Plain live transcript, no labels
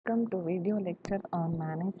Welcome to video lecture on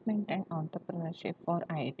management and entrepreneurship for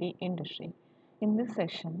IT industry. In this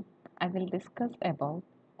session, I will discuss about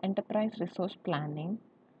enterprise resource planning,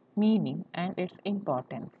 meaning and its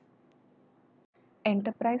importance.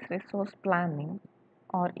 Enterprise resource planning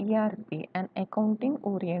or ERP, an accounting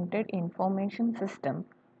oriented information system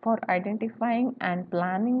for identifying and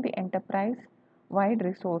planning the enterprise wide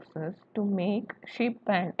resources to make, ship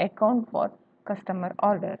and account for customer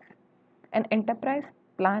orders. An enterprise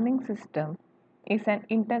planning system is an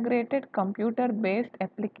integrated computer-based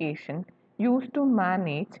application used to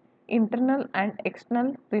manage internal and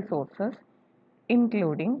external resources,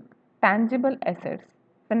 including tangible assets,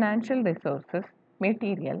 financial resources,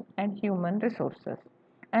 material, and human resources.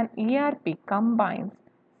 An ERP combines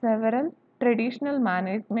several traditional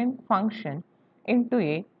management functions into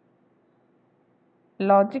a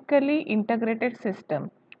logically integrated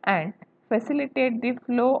system and facilitate the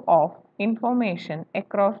flow of information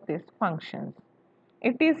across these functions.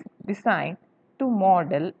 It is designed to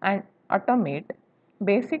model and automate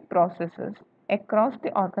basic processes across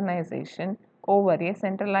the organization over a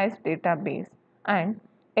centralized database and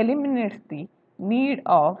eliminates the need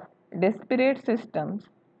of disparate systems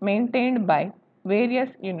maintained by various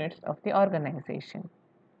units of the organization.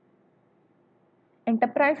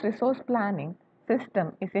 Enterprise resource planning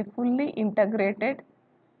system is a fully integrated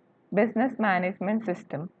business management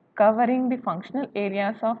system covering the functional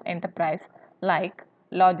areas of enterprise like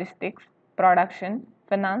logistics, production,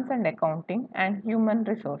 finance and accounting, and human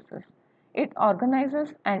resources. It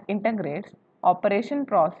organizes and integrates operation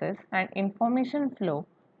process and information flow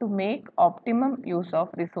to make optimum use of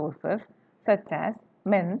resources such as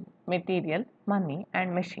men, material, money,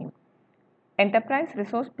 and machine. Enterprise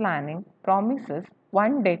resource planning promises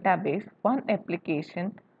one database, one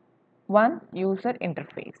application, one user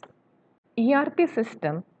interface. ERP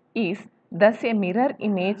system is thus a mirror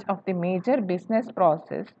image of the major business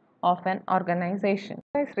process of an organization.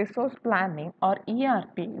 Enterprise resource planning or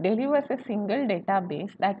ERP delivers a single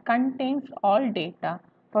database that contains all data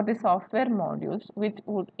for the software modules, which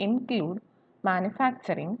would include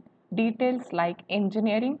manufacturing, details like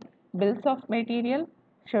engineering, bills of material,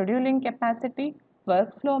 scheduling capacity,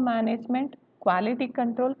 workflow management, quality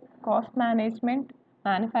control, cost management,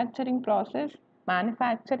 manufacturing process,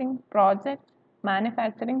 manufacturing projects,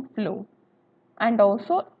 manufacturing flow, and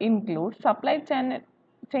also includes supply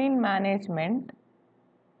chain management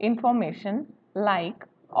information like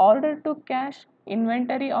order to cash,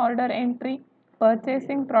 inventory order entry,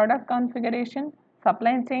 purchasing product configuration,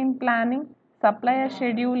 supply chain planning, supplier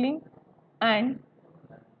scheduling, and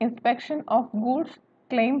inspection of goods,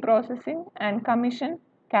 claim processing, and commission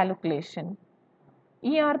calculation.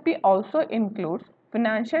 ERP also includes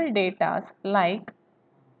financial data like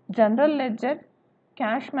general ledger,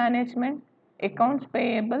 cash management, accounts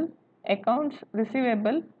payable, accounts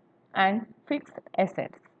receivable, and fixed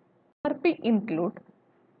assets. ERP include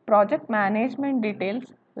project management details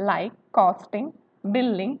like costing,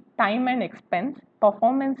 billing, time and expense,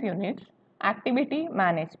 performance units, activity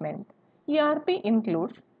management. ERP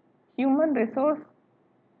includes human resource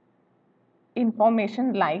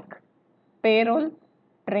information like payroll,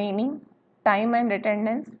 training, time and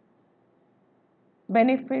attendance,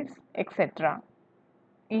 benefits, etc.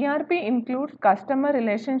 ERP includes customer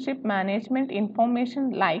relationship management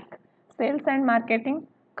information like sales and marketing,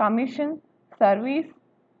 commission, service,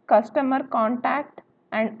 customer contact,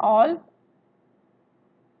 and all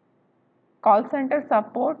call center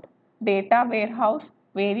support, data warehouse,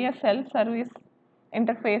 various self-service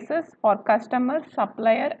interfaces for customers,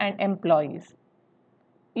 supplier, and employees.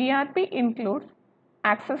 ERP includes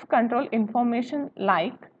access control information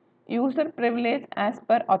like user privilege as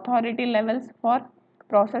per authority levels for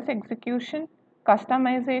process execution,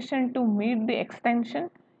 customization to meet the extension,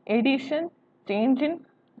 addition, change in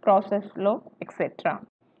process flow, etc.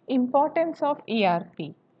 Importance of ERP.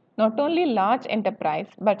 Not only large enterprise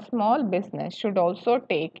but small business should also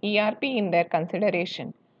take ERP in their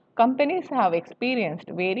consideration. Companies have experienced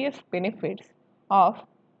various benefits of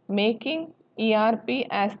making ERP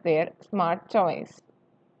as their smart choice.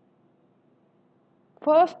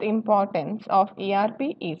 First importance of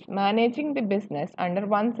ERP is managing the business under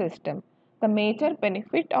one system. The major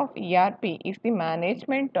benefit of ERP is the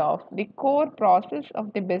management of the core process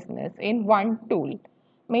of the business in one tool.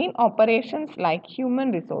 Main operations like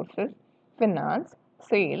human resources, finance,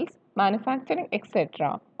 sales, manufacturing,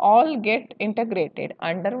 etc. all get integrated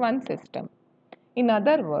under one system. In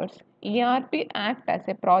other words, ERP acts as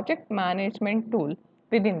a project management tool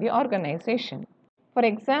within the organization. For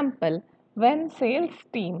example, when sales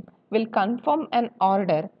team will confirm an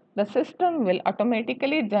order, the system will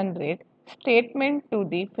automatically generate statement to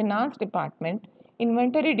the finance department,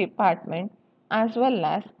 inventory department, as well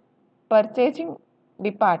as purchasing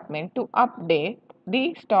department to update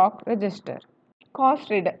the stock register. Cost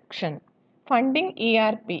reduction. Funding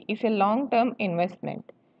ERP is a long-term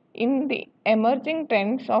investment. In the emerging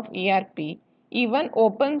trends of ERP, even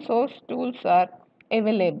open source tools are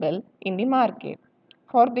available in the market.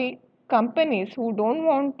 For the companies who don't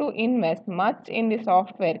want to invest much in the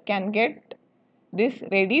software can get this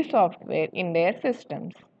ready software in their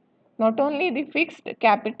systems. Not only the fixed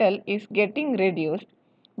capital is getting reduced,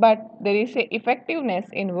 but there is a effectiveness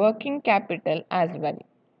in working capital as well.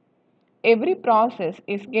 Every process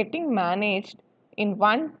is getting managed in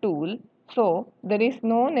one tool, so there is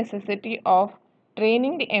no necessity of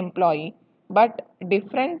training the employee but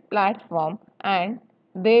different platform, and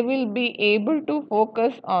they will be able to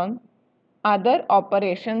focus on other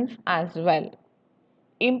operations as well.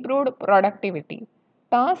 Improved productivity.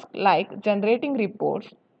 Tasks like generating reports,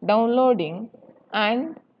 downloading,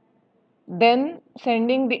 and then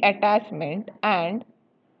sending the attachment and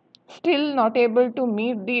still not able to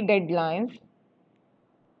meet the deadlines.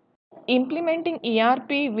 Implementing ERP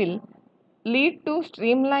will lead to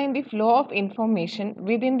streamline the flow of information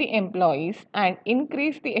within the employees and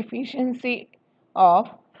increase the efficiency of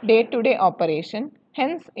day-to-day operation,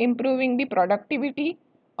 hence improving the productivity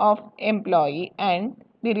of employee and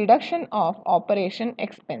the reduction of operation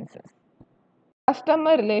expenses.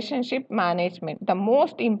 Customer relationship management. The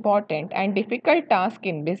most important and difficult task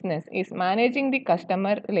in business is managing the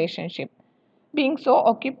customer relationship. Being so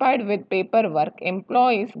occupied with paperwork,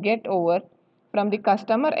 employees get over from the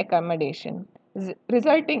customer accommodation,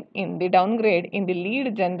 resulting in the downgrade in the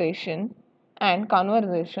lead generation and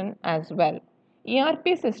conversation as well.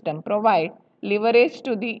 ERP system provide leverage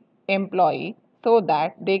to the employee so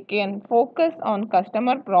that they can focus on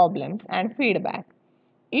customer problems and feedback.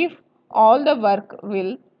 If all the work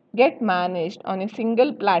will get managed on a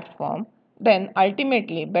single platform, then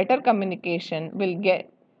ultimately better communication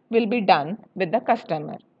will be done with the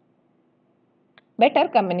customer. Better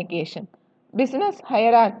communication. Business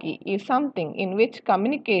hierarchy is something in which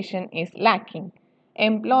communication is lacking.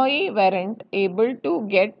 Employees weren't able to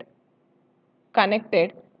get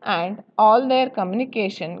connected and all their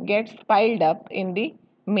communication gets piled up in the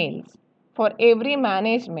mails. For every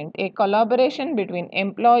management, a collaboration between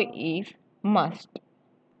employees must.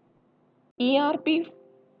 ERP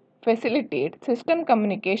facilitates system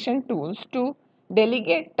communication tools to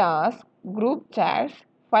delegate tasks, group chats,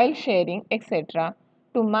 file sharing, etc.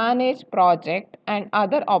 to manage project and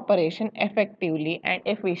other operation effectively and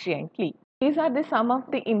efficiently. These are the some of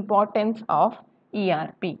the importance of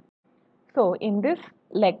ERP. So, in this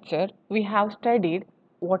lecture, we have studied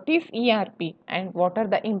what is ERP and what are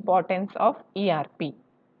the importance of ERP.